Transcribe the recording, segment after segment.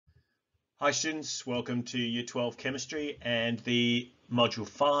Hi students, welcome to Year 12 Chemistry and the Module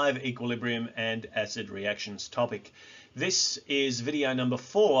 5 Equilibrium and Acid Reactions topic. This is video number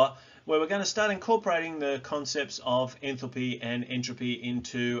 4 where we're going to start incorporating the concepts of enthalpy and entropy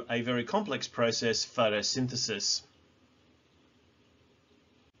into a very complex process, photosynthesis.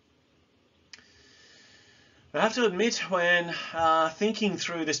 I have to admit, when thinking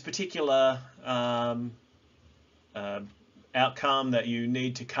through this particular outcome that you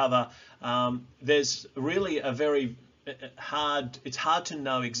need to cover, there's really a very it's hard to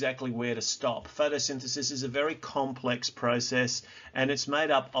know exactly where to stop. Photosynthesis is a very complex process and it's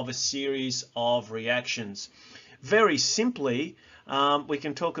made up of a series of reactions. Very simply, we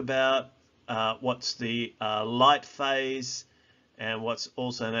can talk about what's the light phase and what's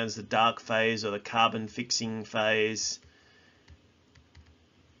also known as the dark phase or the carbon fixing phase.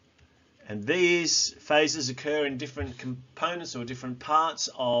 And these phases occur in different components or different parts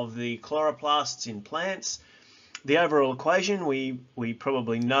of the chloroplasts in plants. The overall equation we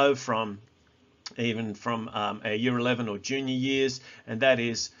probably know from even from our year 11 or junior years, and that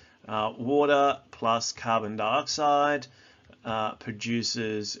is water plus carbon dioxide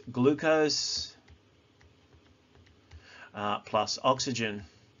produces glucose plus oxygen.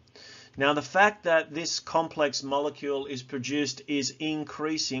 Now, the fact that this complex molecule is produced is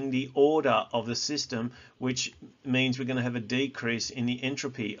increasing the order of the system, which means we're going to have a decrease in the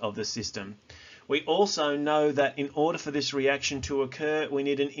entropy of the system. We also know that in order for this reaction to occur, we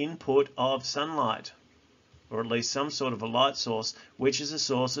need an input of sunlight, or at least some sort of a light source, which is a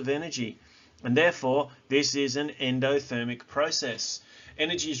source of energy. And therefore, this is an endothermic process.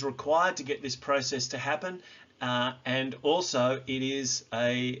 Energy is required to get this process to happen. And also it is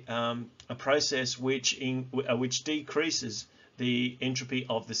a process which decreases the entropy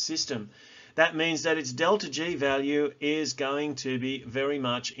of the system. That means that its delta G value is going to be very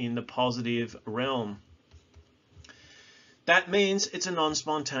much in the positive realm. That means it's a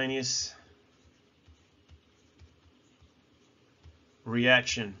non-spontaneous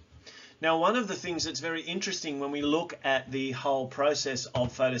reaction. Now, one of the things that's very interesting when we look at the whole process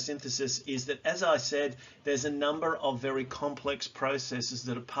of photosynthesis is that, as I said, there's a number of very complex processes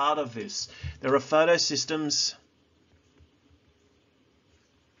that are part of this. There are photosystems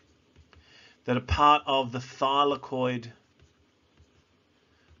that are part of the thylakoid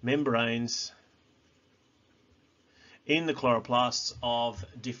membranes in the chloroplasts of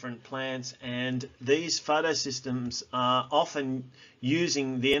different plants, and these photosystems are often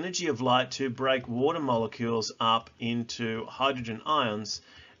using the energy of light to break water molecules up into hydrogen ions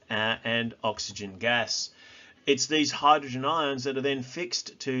and oxygen gas. It's these hydrogen ions that are then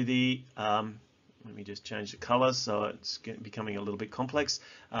fixed to the let me just change the color so it's becoming a little bit complex,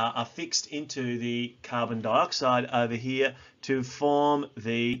 are fixed into the carbon dioxide over here to form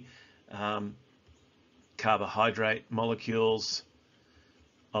the carbohydrate molecules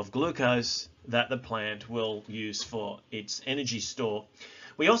of glucose that the plant will use for its energy store.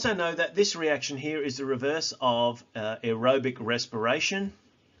 We also know that this reaction here is the reverse of aerobic respiration.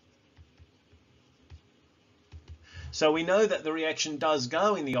 So we know that the reaction does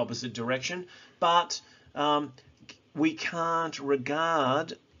go in the opposite direction, but we can't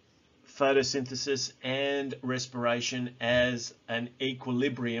regard photosynthesis and respiration as an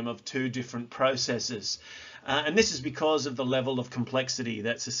equilibrium of two different processes. And this is because of the level of complexity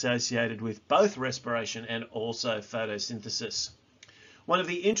that's associated with both respiration and also photosynthesis. One of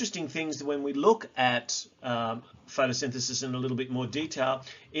the interesting things when we look at photosynthesis in a little bit more detail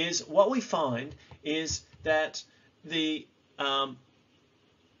is what we find is that the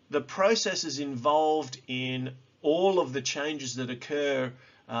processes involved in all of the changes that occur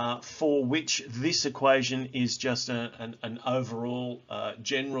for which this equation is just an overall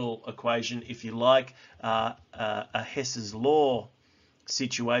general equation, if you like, a Hess's law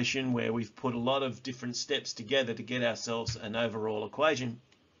situation where we've put a lot of different steps together to get ourselves an overall equation.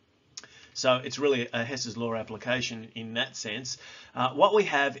 So it's really a Hess's law application in that sense. What we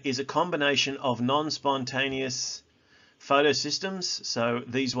have is a combination of non-spontaneous photosystems. So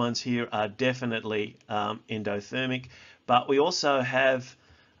these ones here are definitely endothermic, but we also have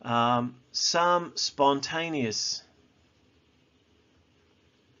some spontaneous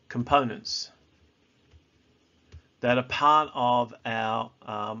components that are part of our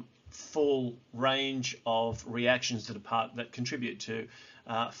full range of reactions that contribute to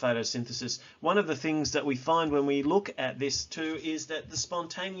photosynthesis. One of the things that we find when we look at this too is that the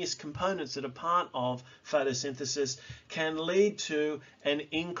spontaneous components that are part of photosynthesis can lead to an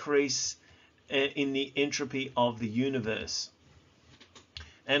increase in the entropy of the universe.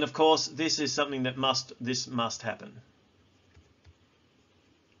 And of course, this is something that must happen.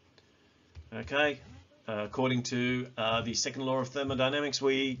 Okay, according to the second law of thermodynamics,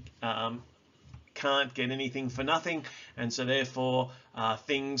 we can't get anything for nothing, and so therefore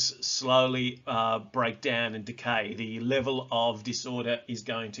things slowly break down and decay. The level of disorder is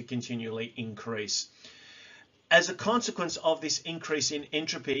going to continually increase. As a consequence of this increase in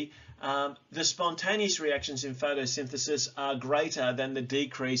entropy, the spontaneous reactions in photosynthesis are greater than the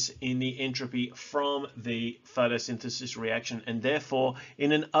decrease in the entropy from the photosynthesis reaction, and therefore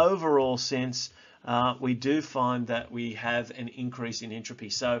in an overall sense we do find that we have an increase in entropy.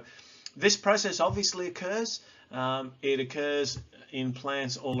 So this process obviously occurs. It occurs in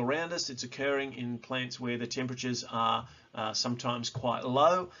plants all around us. It's occurring in plants where the temperatures are sometimes quite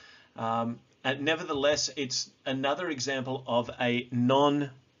low. And nevertheless, it's another example of a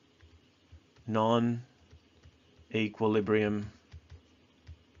non-equilibrium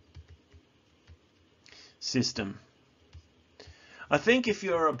system. I think if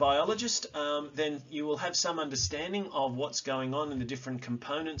you're a biologist, then you will have some understanding of what's going on in the different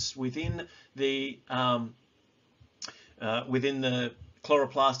components within the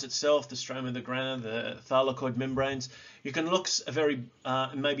chloroplast itself, the stroma, the grana, the thylakoid membranes. You can look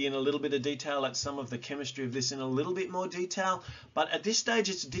maybe in a little bit of detail at some of the chemistry of this in a little bit more detail, but at this stage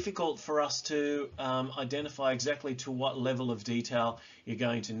it's difficult for us to identify exactly to what level of detail you're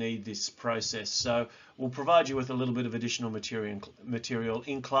going to need this process. So we'll provide you with a little bit of additional material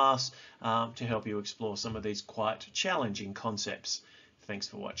in class to help you explore some of these quite challenging concepts. Thanks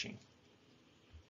for watching.